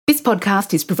This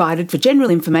podcast is provided for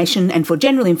general information and for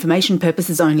general information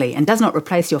purposes only and does not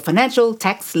replace your financial,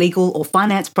 tax, legal or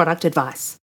finance product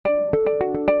advice.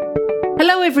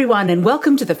 Hello everyone and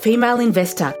welcome to The Female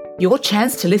Investor, your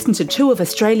chance to listen to two of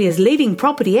Australia's leading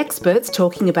property experts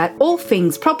talking about all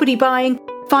things property buying,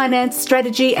 finance,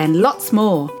 strategy and lots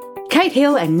more. Kate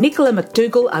Hill and Nicola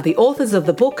McDougall are the authors of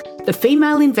the book The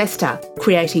Female Investor,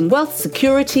 Creating Wealth,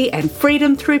 Security and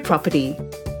Freedom Through Property.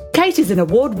 Kate is an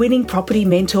award-winning property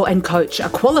mentor and coach, a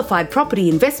qualified property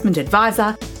investment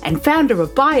advisor and founder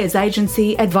of buyer's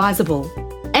agency Advisable.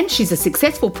 And she's a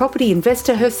successful property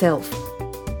investor herself.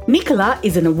 Nicola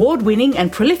is an award-winning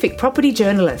and prolific property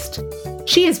journalist.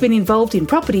 She has been involved in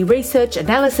property research,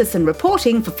 analysis and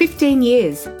reporting for 15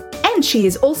 years. And she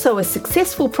is also a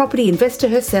successful property investor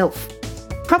herself.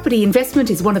 Property investment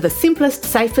is one of the simplest,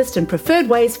 safest and preferred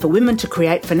ways for women to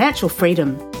create financial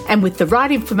freedom. And with the right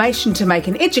information to make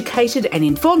an educated and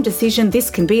informed decision, this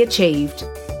can be achieved.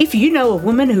 If you know a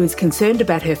woman who is concerned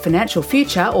about her financial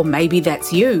future, or maybe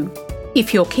that's you,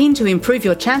 if you're keen to improve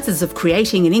your chances of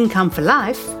creating an income for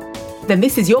life, then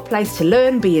this is your place to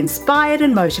learn, be inspired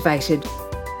and motivated.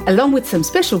 Along with some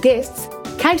special guests,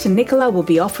 Kate and Nicola will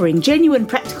be offering genuine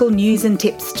practical news and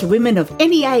tips to women of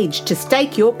any age to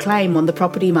stake your claim on the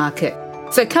property market.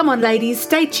 So come on ladies,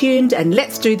 stay tuned and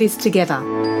let's do this together.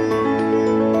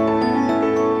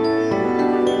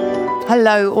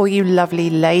 Hello, all you lovely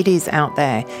ladies out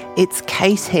there. It's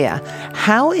Kate here.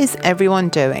 How is everyone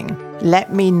doing?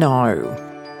 Let me know.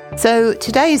 So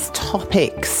today's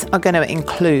topics are going to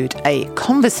include a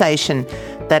conversation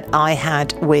that I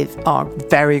had with our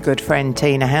very good friend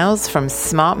Tina Howes from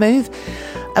SmartMove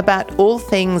about all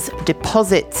things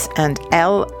deposits and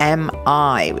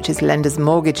LMI, which is Lender's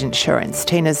Mortgage Insurance.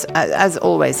 Tina's, as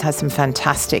always, has some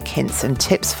fantastic hints and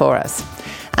tips for us.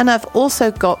 And I've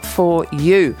also got for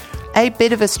you a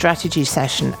bit of a strategy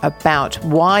session about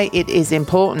why it is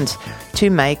important to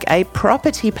make a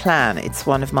property plan. It's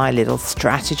one of my little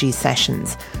strategy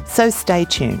sessions, so stay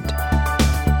tuned.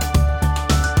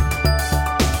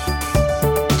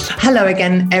 Hello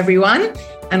again, everyone,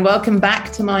 and welcome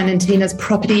back to mine and Tina's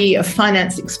Property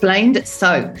Finance Explained.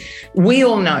 So we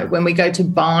all know when we go to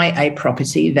buy a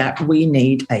property that we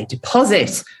need a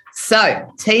deposit. So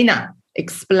Tina,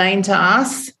 explain to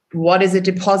us, what is a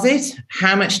deposit?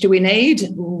 How much do we need?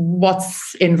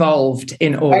 What's involved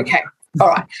in all? Okay. All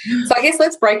right. So I guess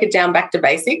let's break it down back to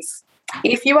basics.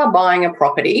 If you are buying a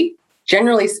property,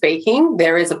 generally speaking,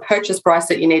 there is a purchase price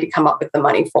that you need to come up with the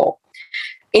money for.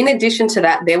 In addition to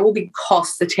that, there will be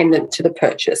costs attendant to the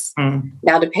purchase.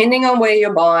 Now, depending on where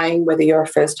you're buying, whether you're a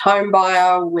first home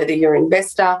buyer, whether you're an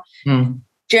investor,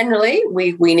 generally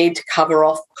we need to cover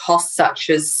off costs such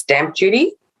as stamp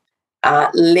duty,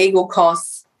 legal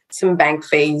costs, some bank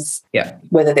fees,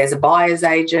 whether there's a buyer's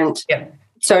agent.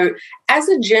 So as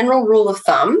a general rule of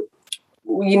thumb,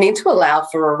 you need to allow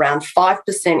for around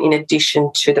 5% in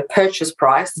addition to the purchase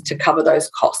price to cover those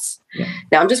costs.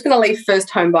 Now, I'm just going to leave first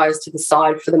home buyers to the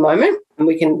side for the moment and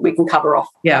we can cover off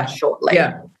that shortly.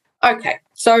 Okay,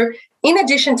 so in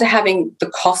addition to having the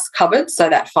costs covered, so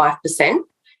that 5%,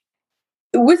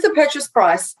 with the purchase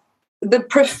price, the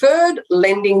preferred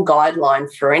lending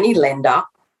guideline for any lender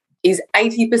is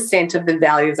 80% of the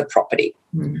value of the property.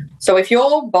 So if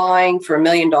you're buying for $1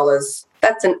 million,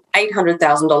 that's an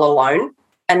 $800,000 loan,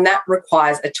 and that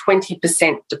requires a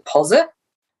 20% deposit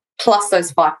plus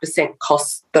those 5%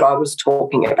 costs that I was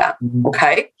talking about,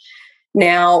 okay?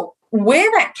 Now, where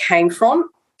that came from,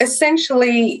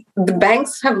 essentially the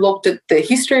banks have looked at the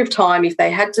history of time. If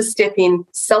they had to step in,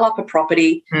 sell up a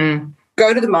property,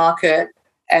 go to the market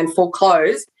and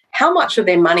foreclose, how much of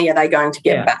their money are they going to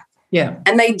get back?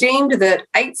 And they deemed that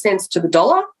 8 cents to the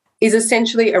dollar is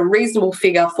essentially a reasonable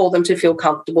figure for them to feel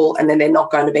comfortable and then they're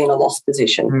not going to be in a loss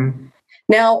position.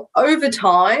 Now, over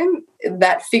time,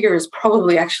 that figure has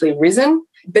probably actually risen,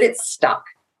 but it's stuck,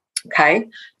 okay?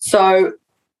 So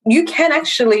you can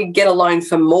actually get a loan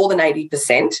for more than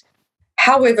 80%.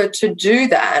 However, to do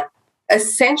that,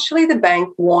 essentially the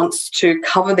bank wants to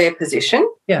cover their position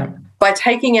by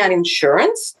taking out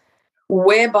insurance,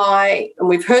 whereby, and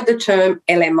we've heard the term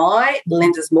LMI,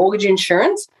 Lender's Mortgage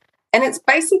Insurance, and it's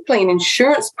basically an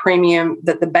insurance premium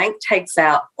that the bank takes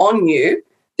out on you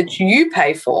that you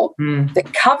pay for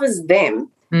that covers them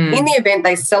in the event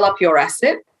they sell up your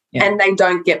asset and they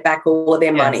don't get back all of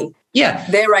their money.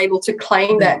 They're able to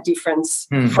claim that difference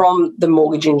from the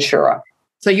mortgage insurer.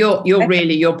 So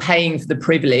you're paying for the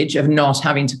privilege of not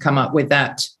having to come up with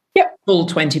that full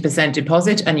 20%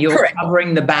 deposit, and you're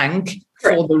covering the bank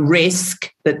for the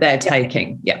risk that they're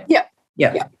taking.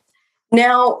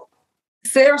 Now,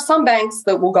 So there are some banks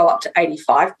that will go up to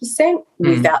 85%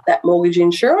 without that mortgage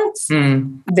insurance.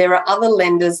 There are other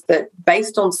lenders that,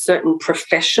 based on certain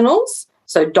professionals,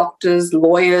 so doctors,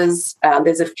 lawyers,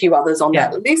 there's a few others on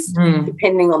that list,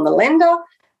 depending on the lender,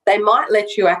 they might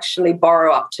let you actually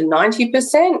borrow up to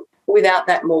 90% without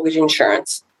that mortgage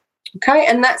insurance. Okay,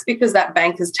 and that's because that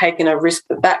bank has taken a risk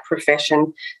that that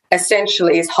profession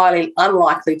essentially is highly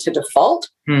unlikely to default.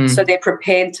 So they're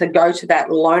prepared to go to that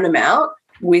loan amount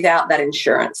without that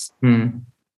insurance.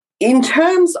 In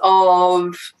terms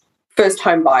of first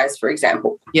home buyers, for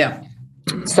example.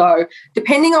 So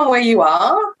depending on where you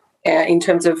are, in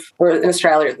terms of, we're in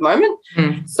Australia at the moment,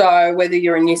 so whether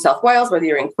you're in New South Wales, whether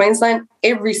you're in Queensland,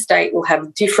 every state will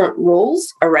have different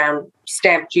rules around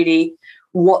stamp duty,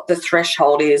 what the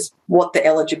threshold is, what the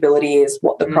eligibility is,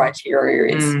 what the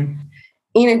criteria is.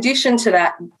 In addition to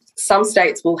that, some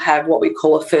states will have what we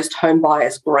call a first home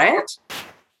buyer's grant,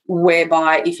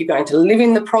 whereby if you're going to live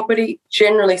in the property,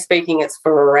 generally speaking, it's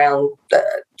for around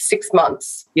 6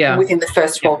 months within the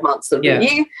first 12 months of the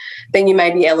year, then you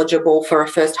may be eligible for a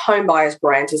first home buyer's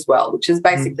grant as well, which is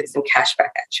basically some cash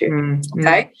back at you.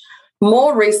 Okay.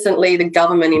 More recently, the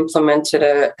government implemented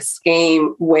a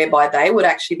scheme whereby they would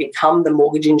actually become the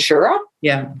mortgage insurer,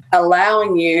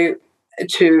 allowing you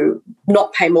to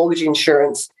not pay mortgage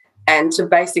insurance and to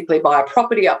basically buy a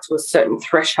property up to a certain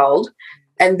threshold,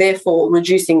 and therefore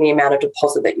reducing the amount of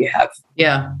deposit that you have.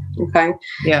 Okay.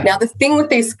 Now, the thing with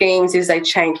these schemes is they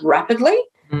change rapidly.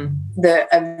 The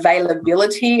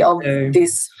availability of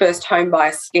this first home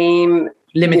buyer scheme,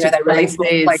 limited places.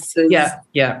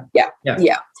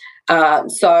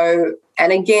 So,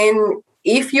 and again,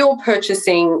 if you're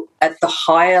purchasing at the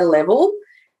higher level,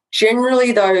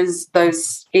 generally those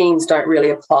schemes don't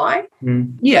really apply.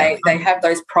 They have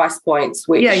those price points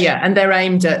which and they're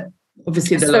aimed at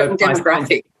obviously the low price demographic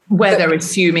point, where they're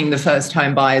assuming the first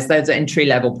home buyers, those are entry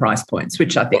level price points,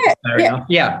 which I think is fair enough.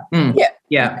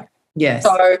 Yes.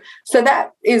 So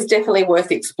that is definitely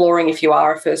worth exploring if you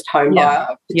are a first home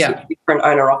buyer, particularly for an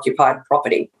owner occupied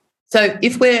property. So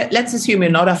let's assume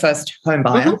you're not a first home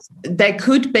buyer, there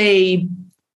could be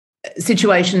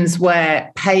situations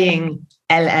where paying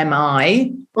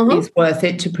LMI is worth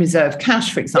it to preserve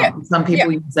cash, for example. Some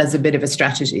people use as a bit of a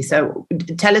strategy. So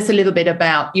tell us a little bit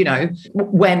about,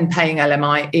 when paying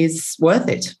LMI is worth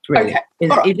it, really.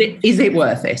 Okay. Is it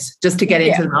worth it just to get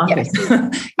into the market?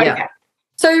 Okay.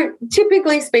 So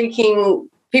typically speaking,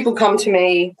 people come to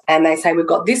me and they say, we've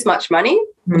got this much money,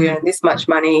 this much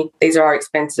money, these are our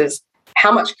expenses.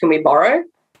 How much can we borrow?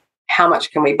 How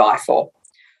much can we buy for?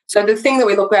 So the thing that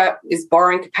we look at is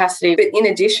borrowing capacity, but in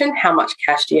addition, how much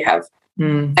cash do you have?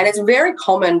 And it's very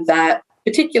common that,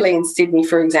 particularly in Sydney,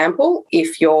 for example,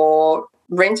 if you're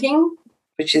renting,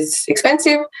 which is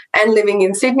expensive, and living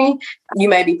in Sydney, you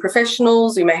may be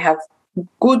professionals, you may have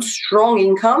good, strong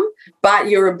income, but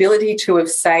your ability to have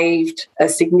saved a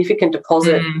significant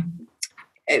deposit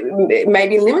it may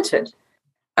be limited.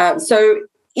 So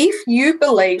if you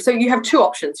believe, so you have two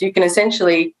options. You can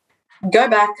essentially go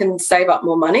back and save up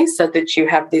more money so that you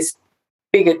have this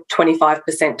bigger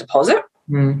 25% deposit,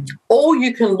 or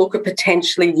you can look at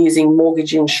potentially using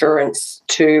mortgage insurance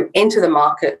to enter the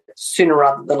market sooner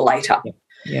rather than later.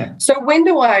 So when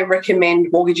do I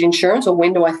recommend mortgage insurance, or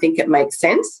when do I think it makes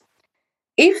sense?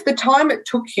 If the time it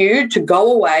took you to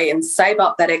go away and save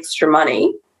up that extra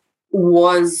money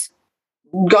was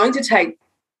going to take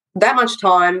that much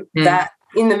time, that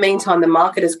in the meantime the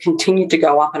market has continued to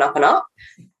go up and up and up,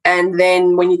 and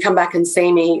then when you come back and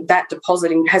see me, that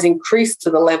depositing has increased to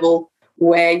the level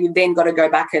where you then got to go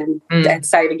back and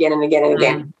save again and again and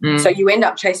again. So you end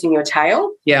up chasing your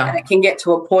tail, and it can get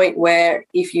to a point where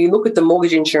if you look at the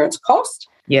mortgage insurance cost,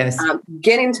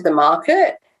 get into the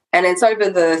market, and it's over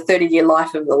the 30-year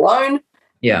life of the loan.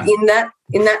 In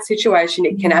that situation,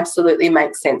 it can absolutely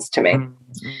make sense to me.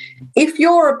 If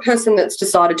you're a person that's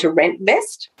decided to rent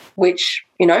vest, which,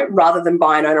 rather than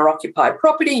buy an owner-occupied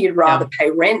property, you'd rather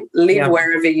pay rent, live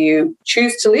wherever you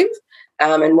choose to live,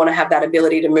 and want to have that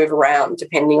ability to move around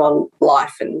depending on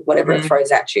life and whatever it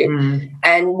throws at you,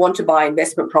 and want to buy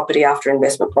investment property after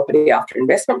investment property after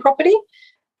investment property,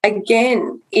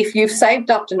 again, if you've saved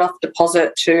up enough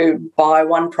deposit to buy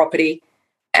one property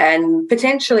and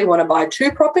potentially want to buy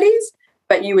two properties,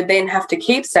 but you would then have to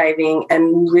keep saving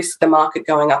and risk the market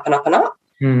going up and up and up,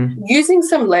 using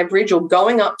some leverage or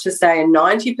going up to, say, a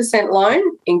 90% loan,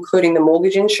 including the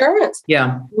mortgage insurance,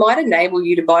 might enable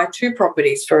you to buy two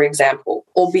properties, for example,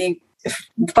 or be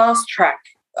fast track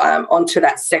onto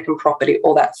that second property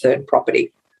or that third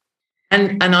property.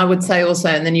 And I would say also,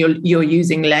 and then you're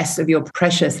using less of your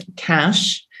precious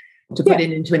cash to put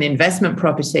it into an investment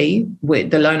property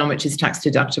with the loan on which is tax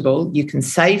deductible. You can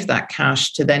save that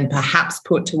cash to then perhaps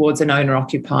put towards an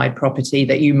owner-occupied property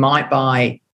that you might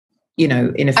buy, in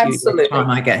a few years' time,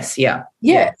 I guess. Yeah.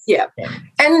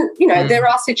 And, there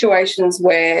are situations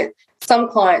where some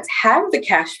clients have the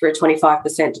cash for a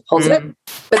 25% deposit,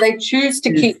 but they choose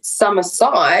to keep some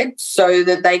aside so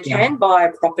that they can buy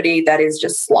a property that is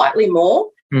just slightly more,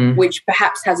 which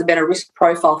perhaps has a better risk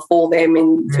profile for them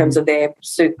in terms of their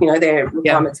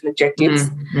requirements and objectives.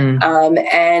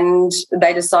 And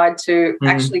they decide to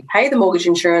actually pay the mortgage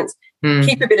insurance,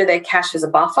 keep a bit of their cash as a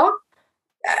buffer,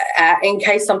 in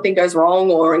case something goes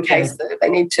wrong, or in case they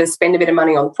need to spend a bit of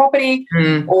money on property,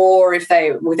 or if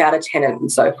they're without a tenant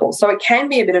and so forth. So it can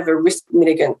be a bit of a risk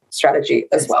mitigant strategy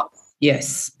as well.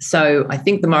 Yes. So I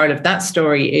think the moral of that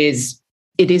story is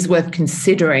it is worth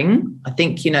considering. I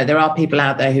think, there are people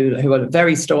out there who are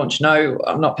very staunch. No,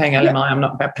 I'm not paying LMI. I'm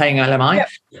not paying LMI.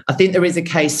 I think there is a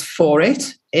case for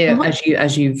it,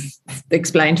 as you've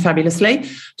explained fabulously.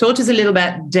 Talk to us a little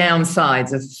about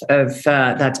downsides of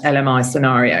that LMI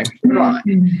scenario. Right.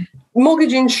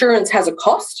 Mortgage insurance has a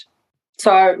cost.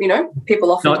 So,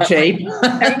 people often not cheap.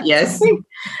 Yes.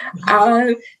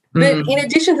 But in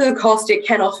addition to the cost, it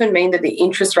can often mean that the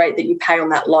interest rate that you pay on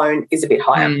that loan is a bit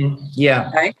higher.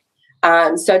 Okay.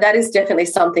 So that is definitely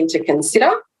something to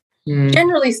consider.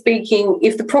 Generally speaking,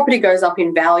 if the property goes up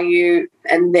in value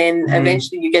and then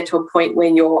eventually you get to a point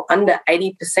when you're under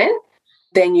 80%,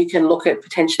 then you can look at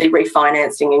potentially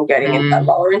refinancing and getting a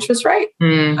lower interest rate.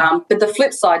 But the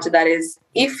flip side to that is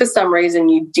if for some reason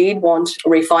you did want to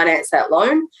refinance that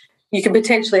loan, you could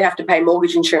potentially have to pay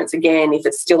mortgage insurance again if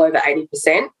it's still over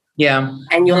 80%. Yeah.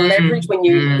 And your leverage when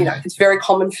it's very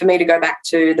common for me to go back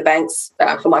to the banks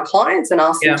for my clients and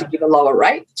ask them to give a lower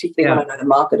rate, particularly when I know the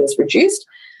market is reduced.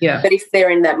 Yeah. But if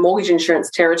they're in that mortgage insurance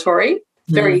territory,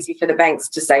 it's very easy for the banks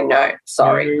to say no,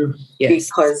 sorry,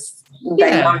 because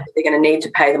they know that they're going to need to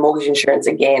pay the mortgage insurance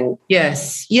again.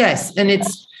 Yes. And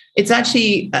it's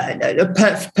actually,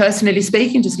 personally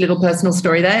speaking, just a little personal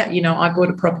story there. I bought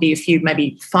a property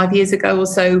maybe 5 years ago or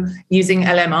so using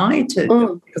LMI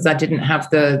because I didn't have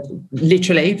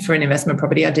literally for an investment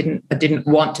property, I didn't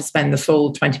want to spend the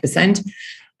full 20%.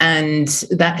 And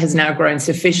that has now grown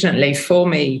sufficiently for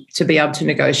me to be able to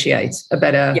negotiate a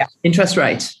better interest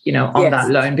rate, on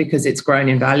that loan because it's grown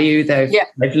in value.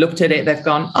 They've looked at it. They've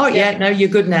gone, no, you're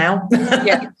good now.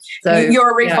 So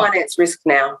you're a refinance risk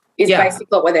now is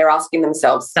basically what they're asking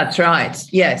themselves. That's right.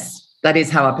 Yes. That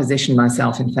is how I positioned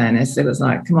myself, in fairness. It was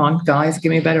like, come on, guys, give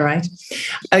me a better rate.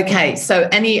 Okay, so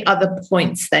any other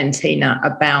points then, Tina,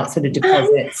 about sort of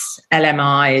deposits,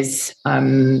 LMIs?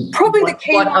 Probably the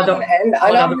key what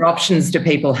other options do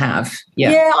people have?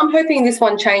 Yeah, I'm hoping this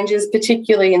one changes,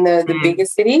 particularly in the bigger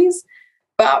cities.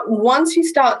 But once you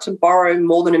start to borrow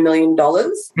more than $1 million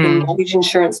in mortgage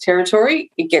insurance territory,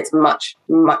 it gets much,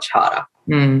 much harder.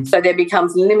 So there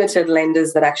becomes limited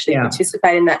lenders that actually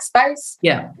participate in that space.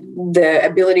 The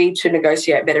ability to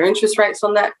negotiate better interest rates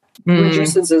on that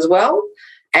reduces as well.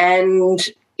 And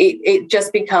it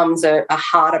just becomes a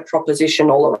harder proposition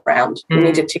all around. You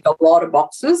need to tick a lot of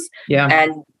boxes.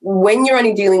 And when you're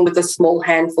only dealing with a small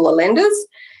handful of lenders,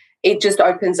 it just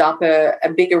opens up a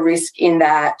bigger risk in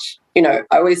that, I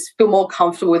always feel more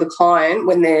comfortable with a client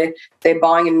when they're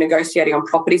buying and negotiating on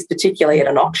properties, particularly at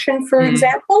an auction, for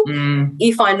example.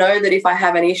 If I know that if I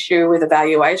have an issue with a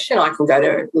valuation, I can go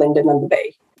to lender number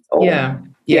B or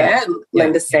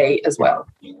lender C as well.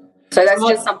 So that's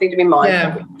just something to be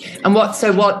mindful of. And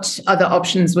what other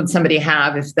options would somebody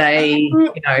have if they,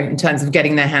 in terms of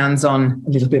getting their hands on a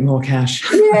little bit more cash?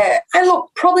 And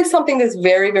look, probably something that's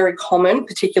very, very common,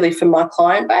 particularly for my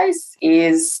client base,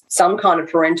 is some kind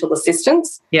of parental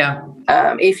assistance.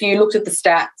 If you looked at the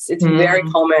stats, it's very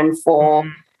common for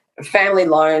family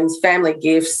loans, family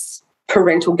gifts,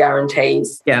 parental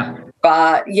guarantees.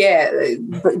 But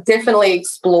definitely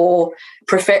explore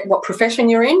what profession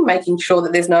you're in, making sure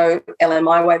that there's no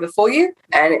LMI waiver for you,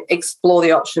 and explore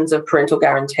the options of parental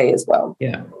guarantee as well.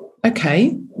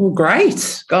 Okay. Well,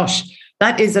 great. Gosh,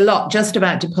 that is a lot just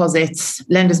about deposits,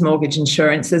 lenders' mortgage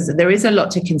insurances. There is a lot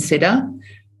to consider.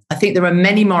 I think there are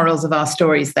many morals of our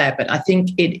stories there, but I think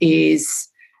it's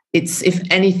if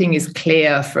anything is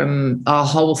clear from our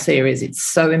whole series, it's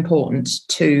so important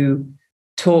to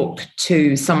talk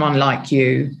to someone like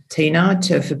you, Tina,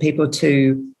 for people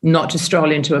to not to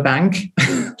stroll into a bank.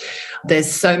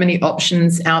 There's so many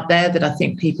options out there that I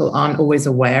think people aren't always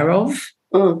aware of.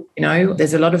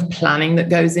 There's a lot of planning that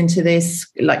goes into this.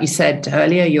 Like you said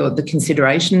earlier, the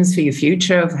considerations for your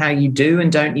future of how you do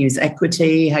and don't use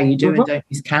equity, how you do and don't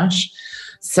use cash.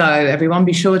 So everyone,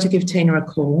 be sure to give Tina a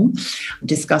call,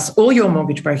 discuss all your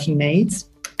mortgage broking needs,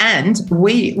 and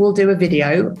we will do a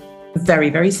video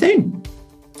very, very soon.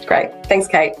 Great. Thanks,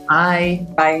 Kate. Bye.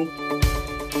 Bye.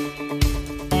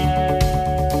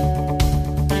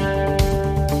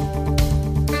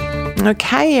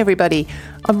 Okay, everybody.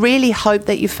 I really hope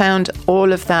that you found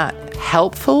all of that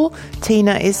helpful.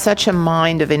 Tina is such a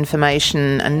mind of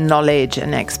information and knowledge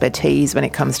and expertise when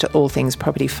it comes to all things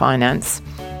property finance.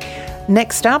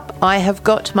 Next up, I have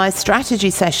got my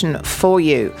strategy session for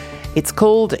you. It's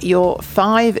called your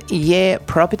 5-year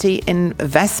property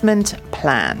investment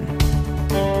plan.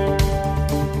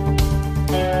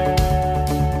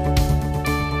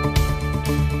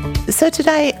 So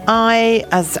today I,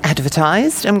 as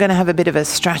advertised, I'm going to have a bit of a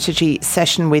strategy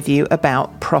session with you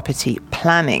about property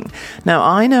planning. Now,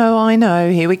 I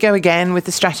know, here we go again with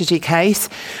the strategy case,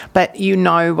 but you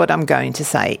know what I'm going to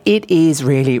say. It is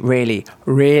really, really,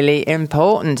 really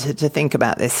important to think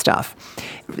about this stuff.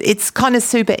 It's kind of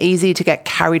super easy to get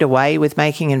carried away with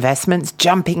making investments,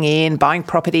 jumping in, buying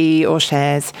property or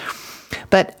shares.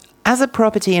 But as a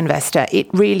property investor, it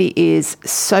really is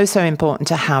so important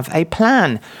to have a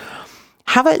plan.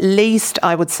 Have at least,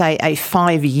 I would say, a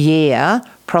 5-year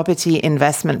property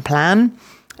investment plan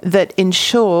that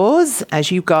ensures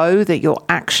as you go that your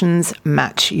actions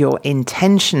match your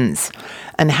intentions.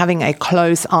 And having a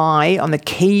close eye on the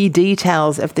key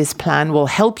details of this plan will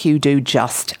help you do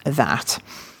just that.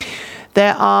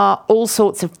 There are all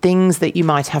sorts of things that you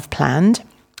might have planned.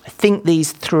 Think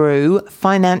these through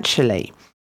financially.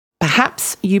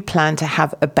 Perhaps you plan to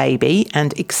have a baby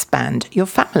and expand your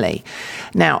family.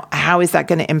 Now, how is that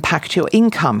going to impact your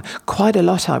income? Quite a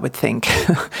lot, I would think.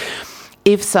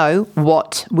 If so,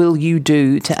 what will you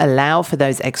do to allow for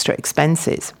those extra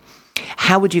expenses?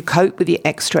 How would you cope with the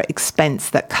extra expense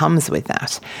that comes with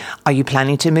that? Are you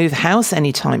planning to move house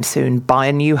anytime soon, buy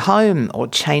a new home, or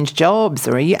change jobs,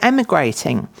 or are you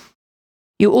emigrating?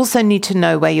 You also need to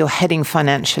know where you're heading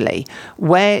financially.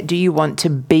 Where do you want to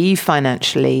be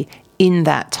financially in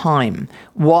that time?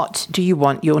 What do you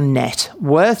want your net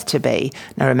worth to be?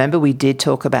 Now, remember, we did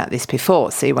talk about this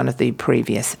before. See one of the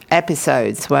previous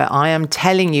episodes where I am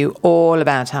telling you all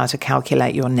about how to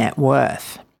calculate your net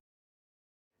worth.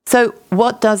 So,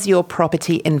 what does your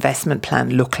property investment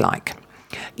plan look like?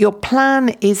 Your plan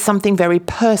is something very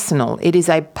personal. It is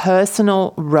a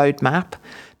personal roadmap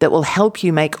that will help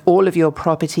you make all of your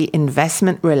property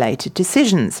investment related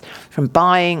decisions, from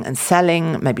buying and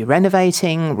selling, maybe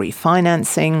renovating,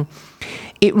 refinancing.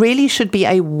 It really should be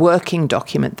a working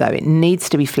document, though. It needs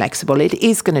to be flexible. It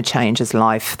is going to change as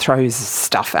life throws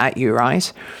stuff at you,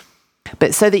 right?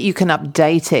 But so that you can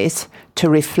update it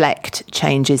to reflect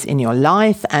changes in your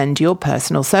life and your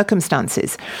personal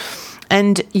circumstances.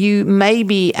 And you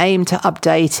maybe aim to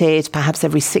update it perhaps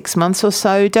every 6 months or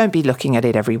so. Don't be looking at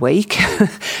it every week.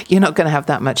 You're not going to have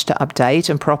that much to update,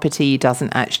 and property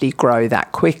doesn't actually grow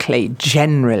that quickly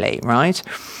generally, right?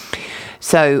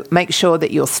 So make sure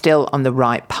that you're still on the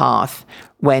right path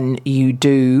when you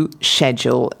do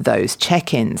schedule those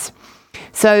check-ins.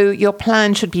 So your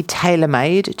plan should be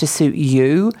tailor-made to suit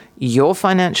you, your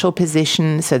financial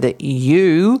position, so that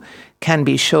you can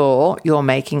be sure you're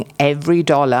making every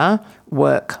dollar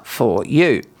work for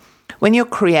you. When you're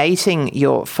creating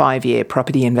your 5-year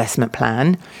property investment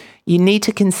plan, you need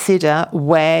to consider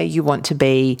where you want to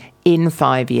be in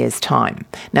 5 years' time.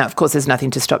 Now, of course, there's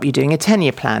nothing to stop you doing a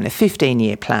 10-year plan, a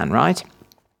 15-year plan, right?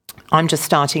 I'm just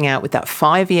starting out with that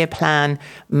 5-year plan.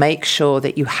 Make sure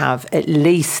that you have at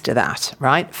least that,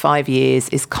 right? 5 years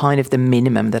is kind of the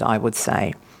minimum that I would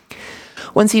say.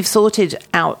 Once you've sorted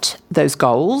out those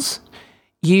goals,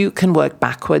 you can work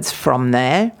backwards from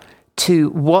there to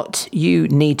what you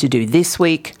need to do this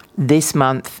week, this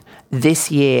month,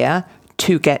 this year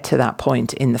to get to that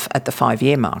point at the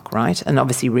 5-year mark, right? And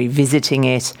obviously revisiting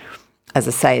it, as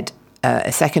I said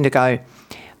a second ago,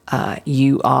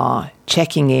 you are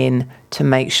checking in to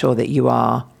make sure that you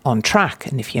are on track.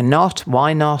 And if you're not,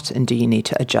 why not? And do you need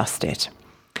to adjust it?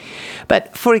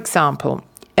 But for example,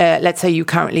 let's say you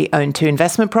currently own 2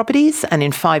 investment properties, and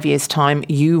in 5 years' time,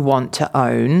 you want to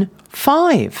own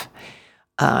 5.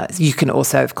 You can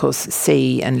also, of course,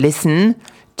 see and listen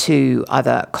to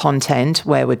other content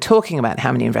where we're talking about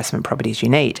how many investment properties you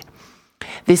need.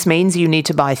 This means you need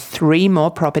to buy 3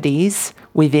 more properties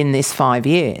within this 5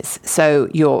 years. So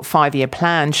your 5-year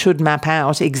plan should map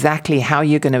out exactly how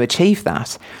you're going to achieve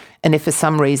that. And if for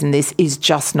some reason this is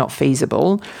just not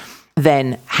feasible,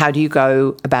 then how do you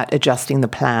go about adjusting the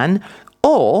plan?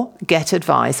 Or get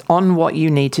advice on what you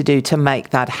need to do to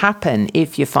make that happen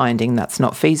if you're finding that's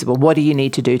not feasible. What do you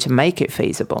need to do to make it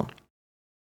feasible?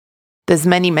 There's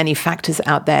many, many factors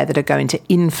out there that are going to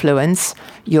influence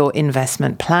your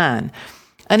investment plan.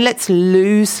 And let's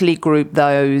loosely group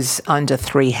those under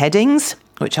 3 headings,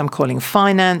 which I'm calling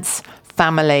finance,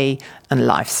 family, and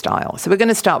lifestyle. So we're going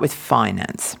to start with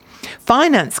finance.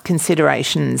 Finance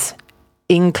considerations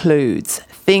includes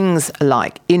things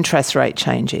like interest rate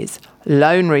changes,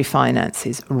 loan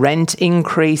refinances, rent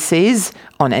increases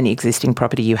on any existing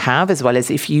property you have, as well as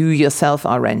if you yourself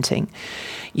are renting,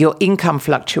 your income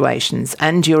fluctuations,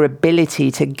 and your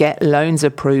ability to get loans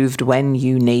approved when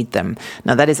you need them.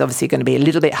 Now, that is obviously going to be a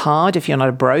little bit hard. If you're not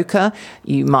a broker,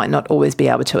 you might not always be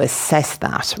able to assess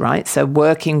that, right? So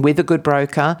working with a good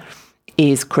broker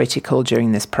is critical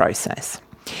during this process.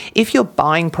 If you're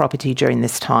buying property during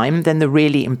this time, then the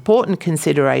really important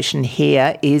consideration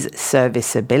here is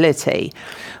serviceability.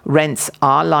 Rents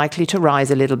are likely to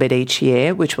rise a little bit each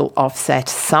year, which will offset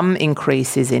some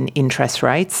increases in interest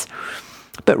rates.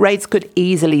 But rates could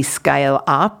easily scale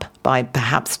up by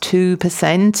perhaps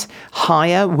 2%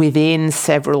 higher within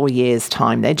several years'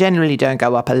 time. They generally don't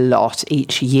go up a lot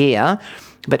each year.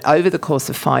 But over the course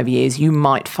of 5 years, you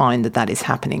might find that that is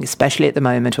happening, especially at the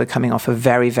moment we're coming off a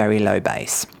very, very low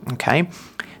base, okay?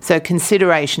 So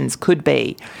considerations could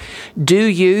be, do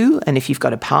you, and if you've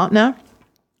got a partner,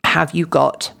 have you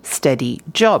got steady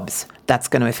jobs? That's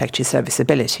going to affect your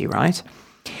serviceability, right?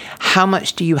 How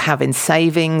much do you have in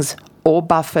savings or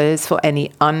buffers for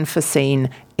any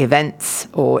unforeseen events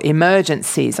or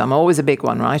emergencies? I'm always a big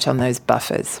one, right, on those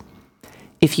buffers.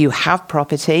 If you have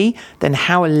property, then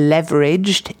how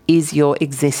leveraged is your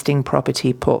existing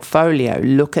property portfolio?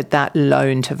 Look at that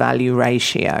loan to value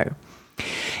ratio.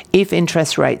 If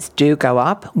interest rates do go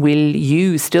up, will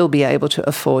you still be able to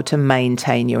afford to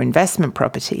maintain your investment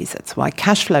properties? That's why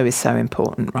cash flow is so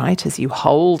important, right? As you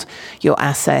hold your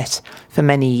asset for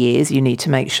many years, you need to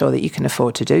make sure that you can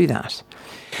afford to do that.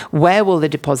 Where will the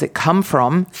deposit come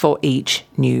from for each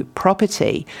new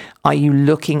property? Are you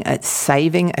looking at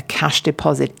saving a cash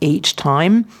deposit each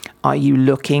time? Are you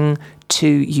looking to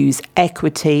use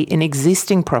equity in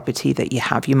existing property that you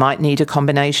have? You might need a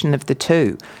combination of the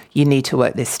two. You need to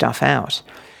work this stuff out.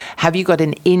 Have you got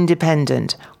an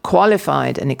independent,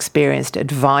 qualified and experienced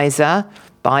advisor,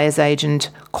 buyer's agent,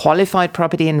 qualified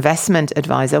property investment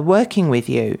advisor working with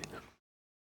you?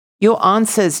 Your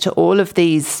answers to all of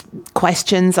these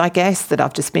questions, I guess, that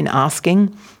I've just been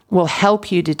asking will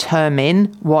help you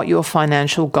determine what your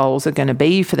financial goals are going to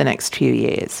be for the next few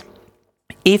years.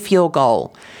 If your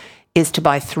goal is to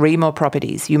buy 3 more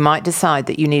properties, you might decide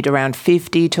that you need around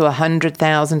 $50,000 to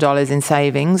 $100,000 in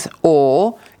savings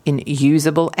or in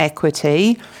usable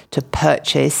equity to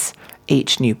purchase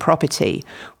each new property,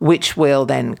 which will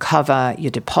then cover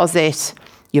your deposit,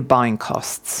 your buying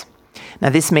costs. Now,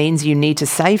 this means you need to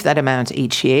save that amount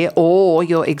each year, or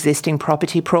your existing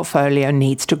property portfolio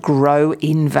needs to grow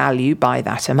in value by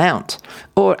that amount.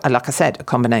 Or, like I said, a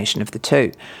combination of the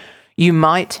two. You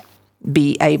might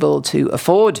be able to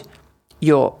afford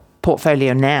your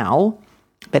portfolio now,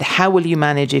 but how will you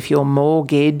manage if your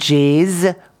mortgages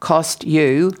cost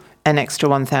you an extra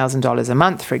 $1,000 a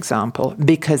month, for example,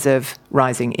 because of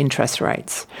rising interest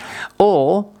rates?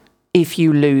 Or if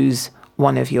you lose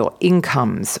one of your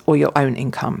incomes or your own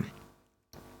income.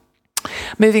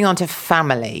 Moving on to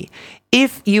family.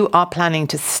 If you are planning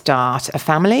to start a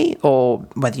family, or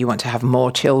whether you want to have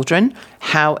more children,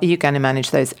 how are you going to manage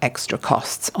those extra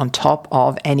costs on top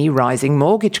of any rising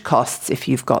mortgage costs if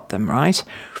you've got them, right?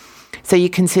 So your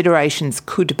considerations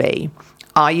could be,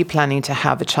 are you planning to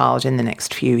have a child in the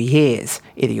next few years?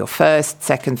 Either your first,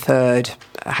 second, third,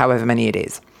 however many it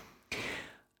is.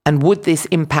 And would this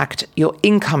impact your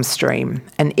income stream?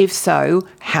 And if so,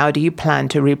 how do you plan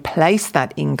to replace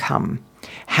that income?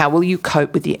 How will you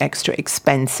cope with the extra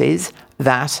expenses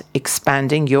that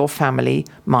expanding your family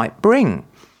might bring?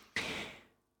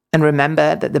 And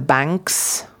remember that the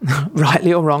banks,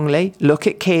 rightly or wrongly, look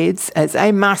at kids as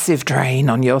a massive drain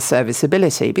on your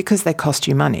serviceability because they cost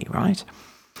you money, right?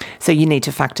 So you need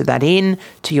to factor that in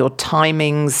to your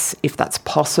timings, if that's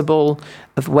possible,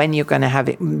 of when you're going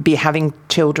to be having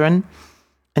children,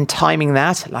 and timing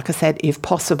that, like I said, if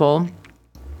possible.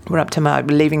 We're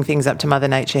leaving things up to Mother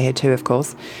Nature here too, of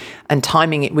course, and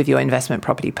timing it with your investment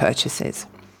property purchases.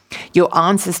 Your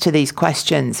answers to these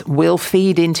questions will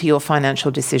feed into your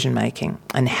financial decision making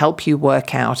and help you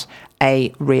work out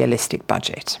a realistic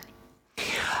budget.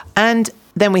 And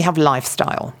then we have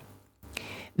lifestyle.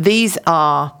 These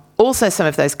are also some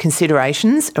of those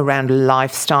considerations around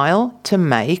lifestyle to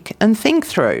make and think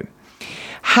through.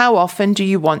 How often do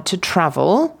you want to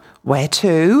travel? Where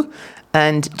to?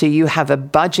 And do you have a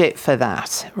budget for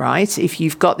that, right? If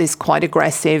you've got this quite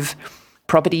aggressive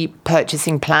property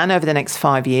purchasing plan over the next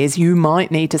 5 years, you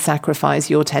might need to sacrifice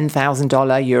your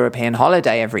 $10,000 European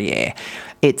holiday every year.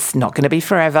 It's not going to be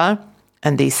forever.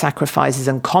 And these sacrifices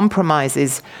and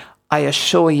compromises, I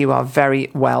assure you, are very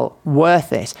well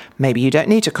worth it. Maybe you don't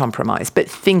need to compromise, but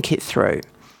think it through.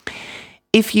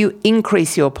 If you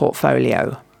increase your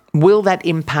portfolio, will that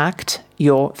impact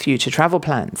your future travel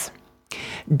plans?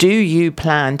 Do you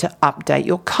plan to update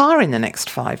your car in the next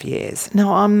 5 years?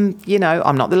 Now, I'm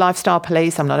not the lifestyle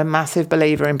police. I'm not a massive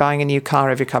believer in buying a new car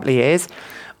every couple of years.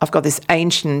 I've got this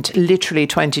ancient, literally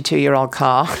 22-year-old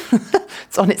car.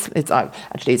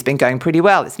 It's been going pretty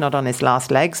well. It's not on its last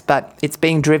legs, but it's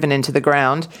being driven into the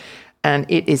ground, and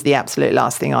it is the absolute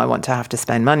last thing I want to have to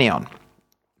spend money on.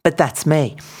 But that's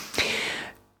me.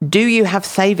 Do you have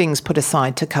savings put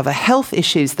aside to cover health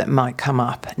issues that might come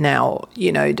up? Now,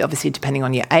 obviously, depending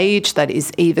on your age, that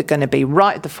is either going to be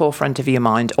right at the forefront of your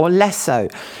mind or less so,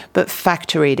 but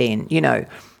factor it in.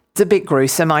 It's a bit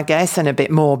gruesome, I guess, and a bit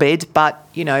morbid, but,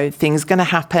 things going to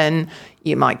happen.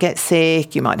 You might get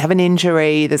sick, you might have an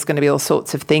injury. There's going to be all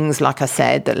sorts of things, like I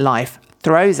said, that life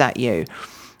throws at you.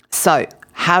 So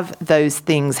have those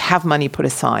things, have money put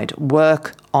aside,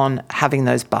 work on having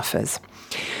those buffers.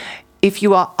 If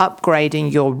you are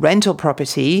upgrading your rental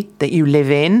property that you live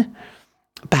in,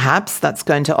 perhaps that's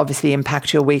going to obviously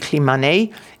impact your weekly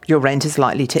money. Your rent is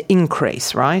likely to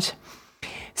increase, right?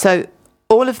 So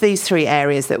all of these three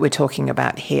areas that we're talking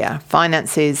about here,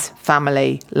 finances,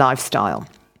 family, lifestyle,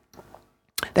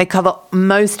 they cover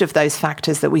most of those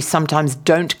factors that we sometimes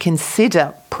don't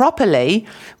consider properly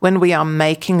when we are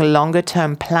making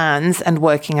longer-term plans and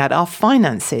working out our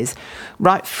finances,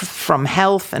 right from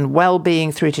health and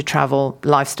well-being through to travel,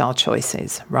 lifestyle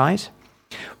choices, right?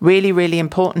 Really, really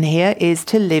important here is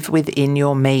to live within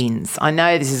your means. I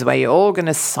know this is where you're all going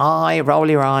to sigh, roll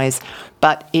your eyes,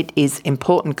 but it is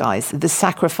important, guys. The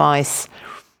sacrifice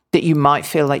that you might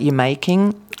feel like you're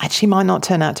making actually might not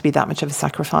turn out to be that much of a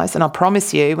sacrifice. And I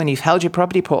promise you, when you've held your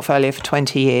property portfolio for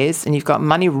 20 years and you've got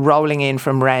money rolling in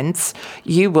from rents,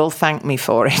 you will thank me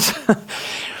for it.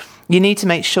 You need to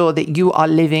make sure that you are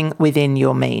living within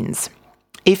your means.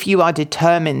 If you are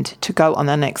determined to go on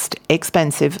the next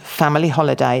expensive family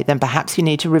holiday, then perhaps you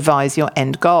need to revise your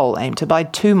end goal. Aim to buy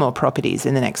 2 more properties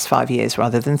in the next 5 years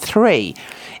rather than 3.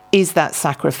 Is that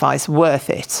sacrifice worth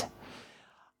it?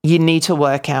 You need to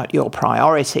work out your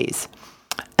priorities.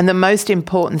 And the most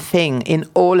important thing in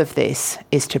all of this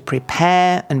is to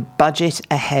prepare and budget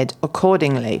ahead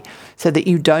accordingly so that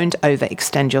you don't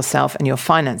overextend yourself and your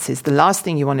finances. The last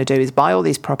thing you want to do is buy all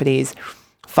these properties,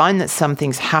 find that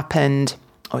something's happened,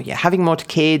 or you're having more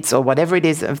kids, or whatever it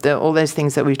is, of all those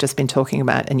things that we've just been talking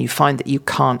about, and you find that you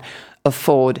can't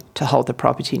afford to hold the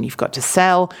property and you've got to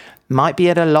sell. Might be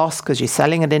at a loss because you're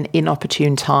selling at an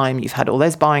inopportune time. You've had all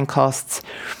those buying costs.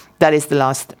 That is the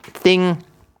last thing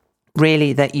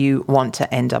really that you want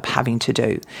to end up having to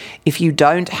do. If you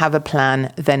don't have a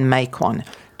plan, then make one.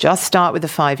 Just start with a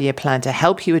 5-year plan to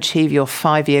help you achieve your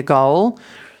 5-year goal,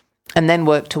 and then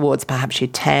work towards perhaps your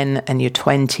 10 and your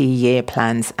 20-year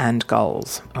plans and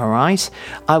goals. All right?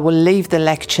 I will leave the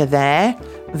lecture there.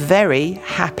 Very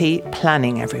happy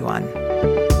planning, everyone.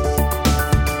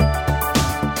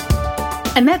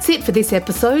 And that's it for this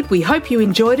episode. We hope you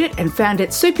enjoyed it and found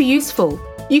it super useful.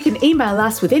 You can email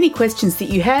us with any questions that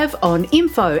you have on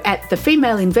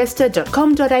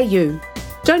info@thefemaleinvestor.com.au.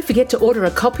 Don't forget to order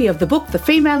a copy of the book, The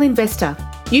Female Investor.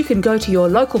 You can go to your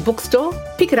local bookstore,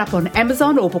 pick it up on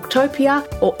Amazon or Booktopia,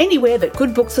 or anywhere that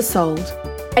good books are sold.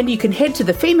 And you can head to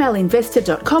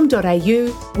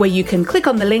thefemaleinvestor.com.au, where you can click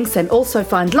on the links and also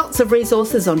find lots of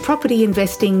resources on property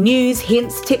investing, news,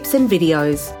 hints, tips and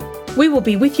videos. We will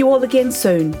be with you all again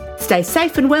soon. Stay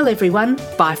safe and well, everyone.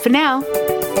 Bye for now.